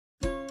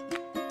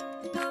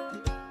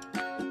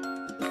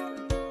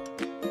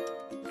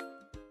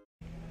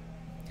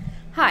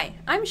Hi,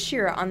 I'm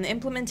Shira on the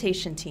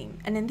implementation team,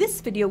 and in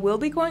this video we'll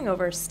be going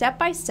over step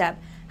by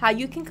step how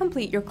you can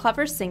complete your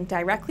Clever Sync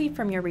directly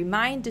from your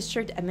Remind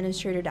District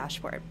Administrator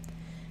dashboard.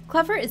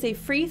 Clever is a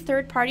free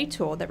third-party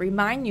tool that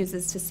Remind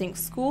uses to sync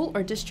school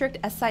or district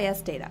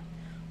SIS data.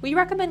 We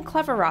recommend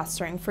Clever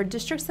rostering for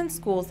districts and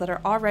schools that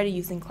are already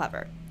using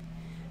Clever.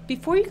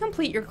 Before you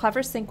complete your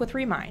Clever Sync with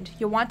Remind,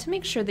 you'll want to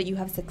make sure that you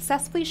have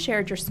successfully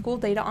shared your school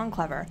data on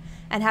Clever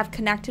and have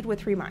connected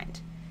with Remind.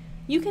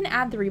 You can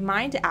add the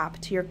Remind app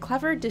to your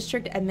Clever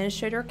District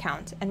Administrator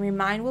account and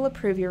Remind will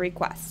approve your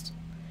request.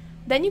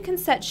 Then you can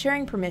set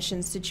sharing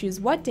permissions to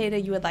choose what data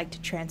you would like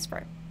to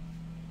transfer.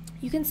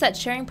 You can set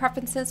sharing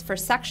preferences for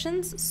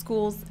sections,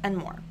 schools, and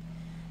more.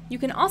 You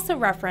can also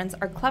reference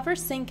our Clever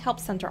Sync Help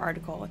Center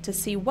article to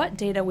see what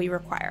data we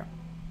require.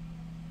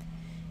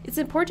 It's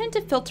important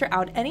to filter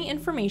out any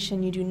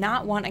information you do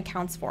not want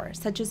accounts for,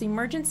 such as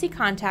emergency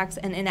contacts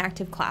and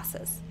inactive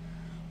classes.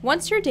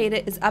 Once your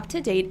data is up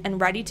to date and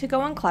ready to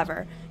go on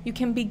Clever, you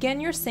can begin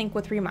your sync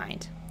with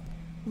Remind.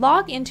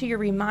 Log into your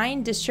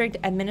Remind District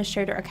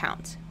Administrator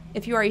account.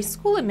 If you are a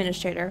school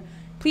administrator,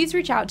 please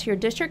reach out to your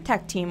district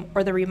tech team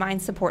or the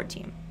Remind support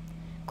team.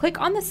 Click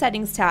on the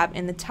Settings tab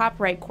in the top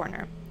right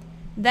corner.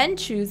 Then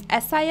choose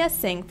SIS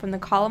Sync from the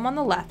column on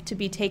the left to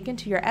be taken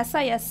to your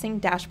SIS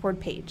Sync dashboard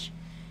page.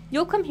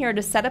 You'll come here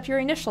to set up your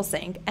initial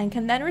sync and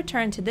can then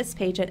return to this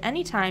page at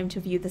any time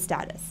to view the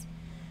status.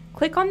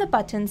 Click on the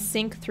button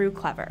Sync through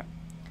Clever.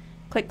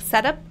 Click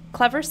Setup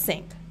Clever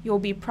Sync. You will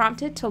be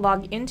prompted to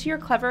log into your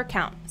Clever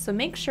account, so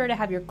make sure to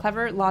have your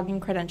Clever login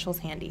credentials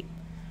handy.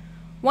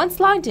 Once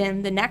logged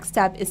in, the next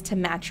step is to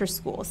match your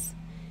schools.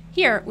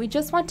 Here, we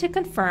just want to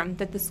confirm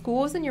that the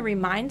schools in your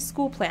Remind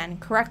school plan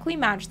correctly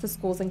match the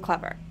schools in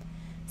Clever.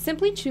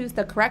 Simply choose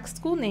the correct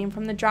school name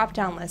from the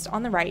drop-down list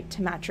on the right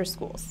to match your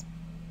schools.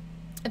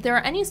 If there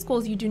are any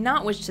schools you do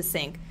not wish to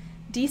sync,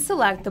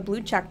 deselect the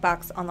blue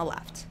checkbox on the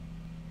left.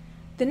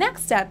 The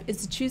next step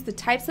is to choose the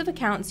types of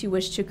accounts you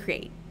wish to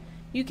create.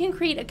 You can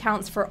create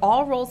accounts for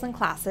all roles and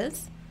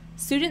classes,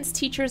 students,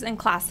 teachers, and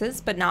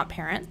classes, but not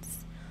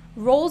parents,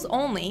 roles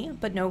only,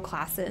 but no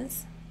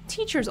classes,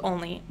 teachers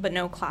only, but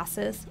no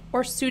classes,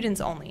 or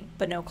students only,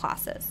 but no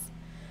classes.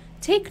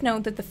 Take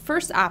note that the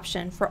first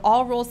option for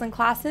all roles and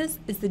classes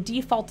is the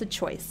defaulted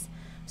choice,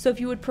 so if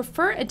you would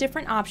prefer a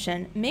different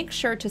option, make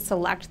sure to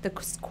select the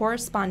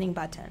corresponding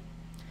button.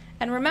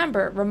 And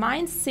remember,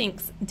 Remind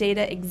syncs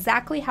data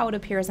exactly how it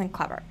appears in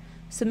Clever,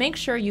 so make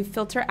sure you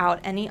filter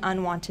out any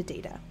unwanted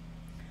data.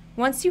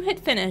 Once you hit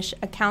Finish,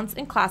 accounts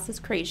and classes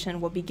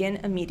creation will begin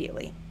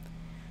immediately.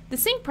 The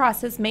sync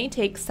process may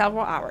take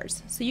several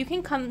hours, so you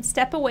can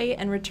step away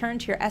and return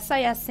to your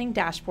SIS Sync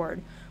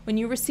dashboard when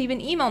you receive an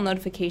email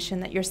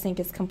notification that your sync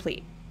is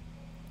complete.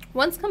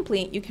 Once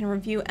complete, you can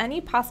review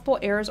any possible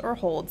errors or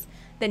holds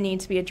that need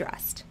to be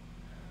addressed.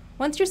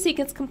 Once your sync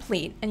is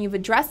complete and you've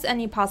addressed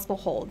any possible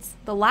holds,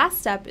 the last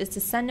step is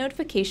to send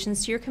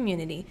notifications to your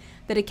community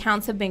that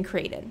accounts have been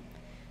created.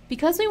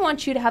 Because we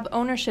want you to have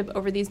ownership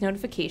over these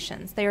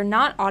notifications, they are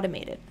not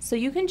automated, so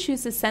you can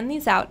choose to send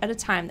these out at a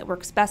time that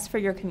works best for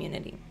your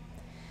community.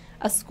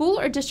 A school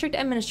or district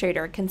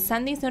administrator can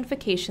send these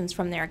notifications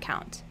from their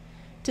account.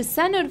 To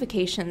send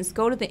notifications,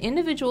 go to the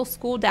individual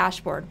school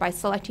dashboard by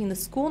selecting the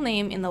school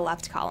name in the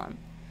left column.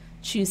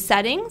 Choose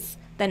Settings,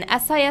 then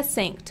SIS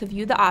Sync to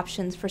view the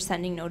options for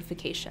sending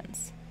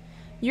notifications.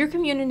 Your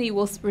community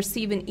will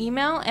receive an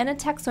email and a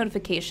text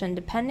notification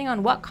depending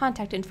on what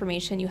contact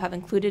information you have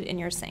included in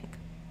your sync.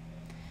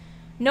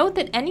 Note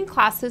that any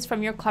classes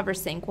from your Clever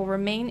Sync will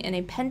remain in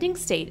a pending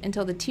state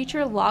until the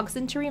teacher logs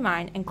into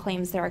Remind and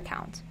claims their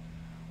account.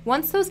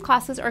 Once those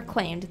classes are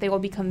claimed, they will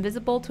become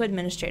visible to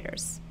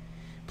administrators.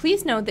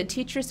 Please note that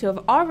teachers who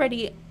have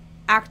already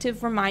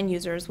active Remind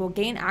users will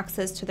gain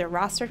access to their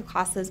rostered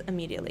classes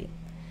immediately.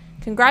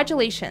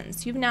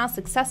 Congratulations, you've now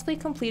successfully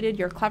completed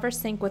your Clever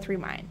Sync with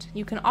Remind.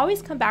 You can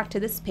always come back to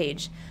this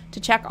page to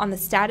check on the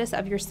status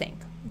of your sync.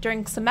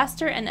 During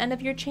semester and end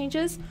of year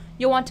changes,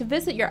 you'll want to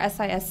visit your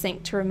SIS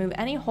Sync to remove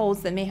any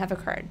holes that may have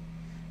occurred.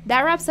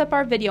 That wraps up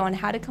our video on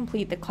how to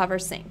complete the Clever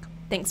Sync.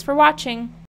 Thanks for watching.